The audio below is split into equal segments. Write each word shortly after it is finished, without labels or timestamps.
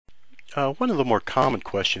One of the more common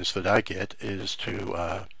questions that I get is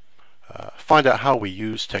to find out how we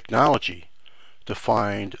use technology to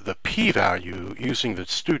find the p-value using the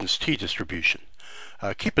student's t-distribution.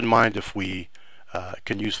 Keep in mind, if we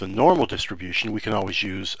can use the normal distribution, we can always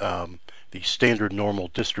use the standard normal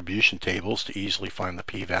distribution tables to easily find the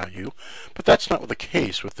p-value, but that's not the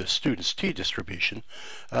case with the student's t-distribution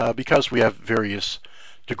because we have various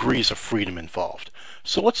degrees of freedom involved.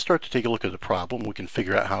 So let's start to take a look at the problem. We can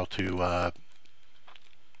figure out how to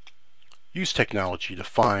use technology to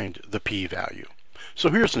find the p-value. So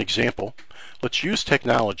here's an example. Let's use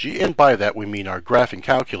technology, and by that we mean our graphing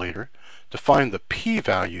calculator, to find the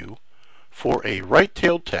p-value for a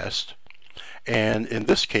right-tailed test. And in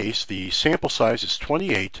this case, the sample size is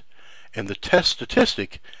 28, and the test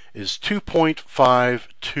statistic is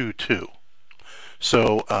 2.522.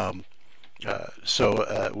 So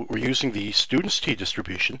we're using the student's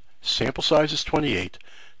t-distribution. Sample size is 28.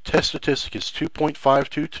 Test statistic is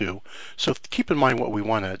 2.522. So keep in mind what we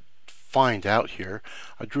want to find out here.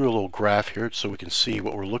 I drew a little graph here so we can see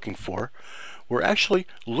what we're looking for. We're actually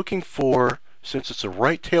looking for, since it's a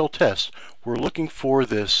right tail test, we're looking for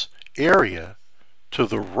this area to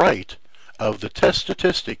the right of the test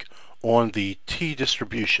statistic on the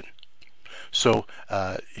t-distribution. So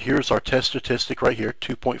here's our test statistic right here,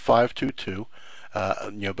 2.522,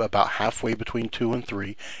 about halfway between 2 and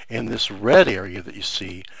 3, and this red area that you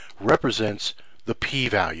see represents the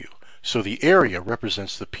p-value. So the area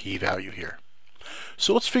represents the p-value here.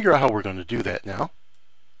 So let's figure out how we're going to do that now.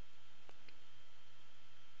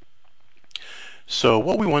 So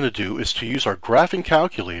what we want to do is to use our graphing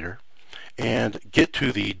calculator and get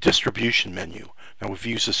to the distribution menu. Now, we've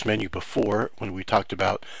used this menu before when we talked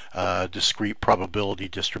about discrete probability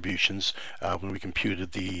distributions, when we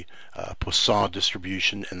computed the Poisson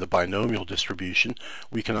distribution and the binomial distribution.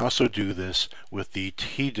 We can also do this with the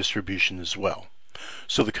t-distribution as well.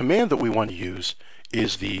 So the command that we want to use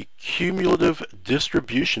is the cumulative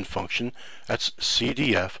distribution function, that's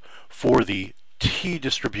CDF, for the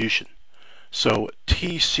t-distribution. So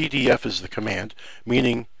tcdf is the command,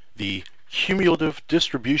 meaning the cumulative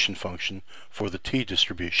distribution function for the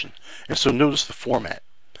t-distribution. And so notice the format.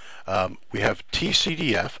 We have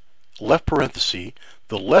tcdf, left parenthesis,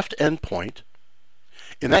 the left endpoint.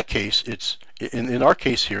 In that case, it's in our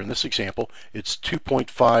case here, in this example, it's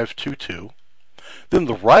 2.522. Then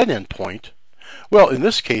the right endpoint, well, in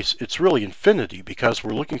this case, it's really infinity because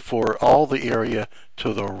we're looking for all the area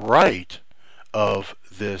to the right of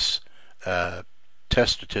this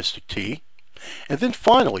test statistic t. And then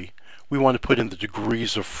finally, we want to put in the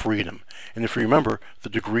degrees of freedom. And if you remember, the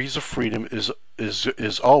degrees of freedom is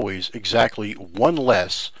always exactly one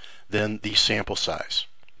less than the sample size.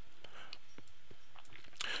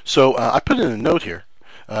 So I put in a note here.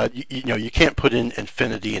 You can't put in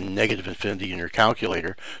infinity and negative infinity in your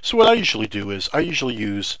calculator. So what I usually do is I usually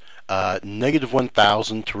use negative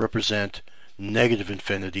 1,000 to represent negative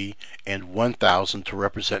infinity and 1,000 to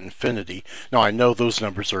represent infinity. Now I know those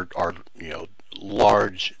numbers are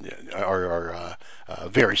large, are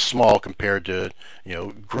very small compared to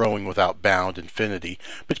growing without bound infinity.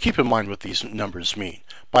 But keep in mind what these numbers mean.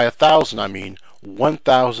 By 1,000 I mean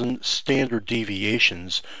 1,000 standard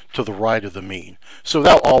deviations to the right of the mean. So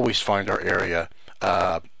that'll always find our area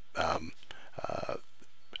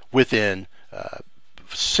within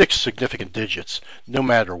 6 significant digits, no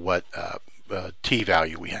matter what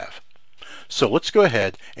t-value we have. So let's go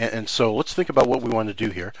ahead and so let's think about what we want to do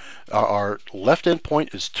here. Our left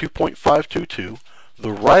endpoint is 2.522.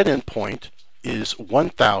 The right endpoint is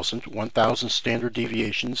 1,000 standard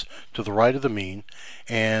deviations to the right of the mean.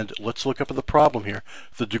 And let's look up at the problem here.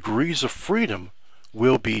 The degrees of freedom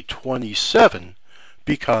will be 27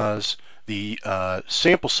 because the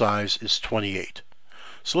sample size is 28.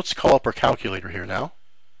 So let's call up our calculator here now.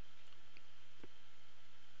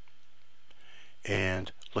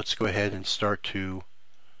 And let's go ahead and start to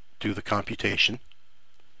do the computation.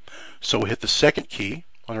 So we'll hit the second key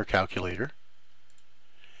on our calculator,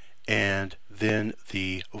 and then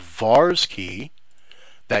the vars key.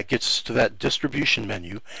 That gets us to that distribution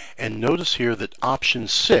menu. And notice here that option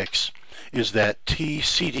 6 is that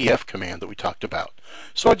tcdf command that we talked about.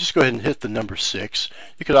 So I'll just go ahead and hit the number 6.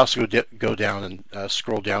 You could also go down and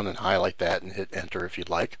scroll down and highlight that and hit enter if you'd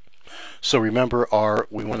like. So remember,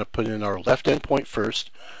 we want to put in our left endpoint first.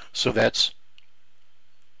 So that's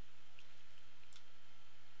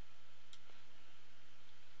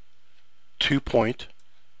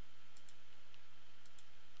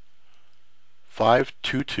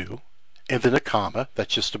 2.522, and then a comma,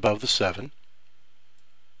 that's just above the 7.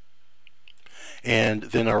 And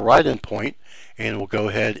then our right endpoint, and we'll go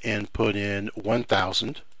ahead and put in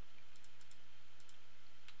 1,000.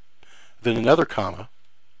 then another comma,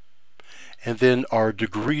 and then our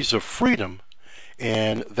degrees of freedom,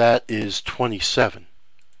 and that is 27.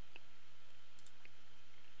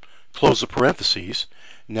 Close the parentheses.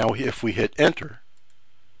 Now if we hit enter,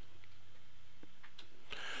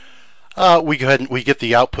 we go ahead and we get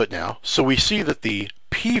the output now. So we see that the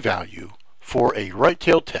p-value for a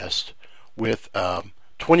right-tailed test with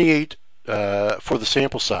 28 for the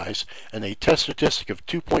sample size and a test statistic of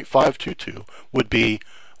 2.522 would be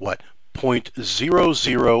what?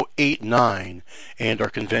 0.0089, and our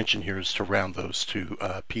convention here is to round those two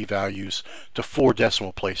p-values to 4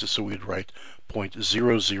 decimal places, so we'd write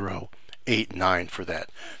 0.0089 for that.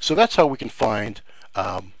 So that's how we can find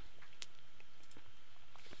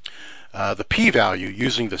the p-value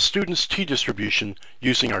using the student's t-distribution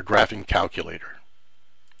using our graphing calculator.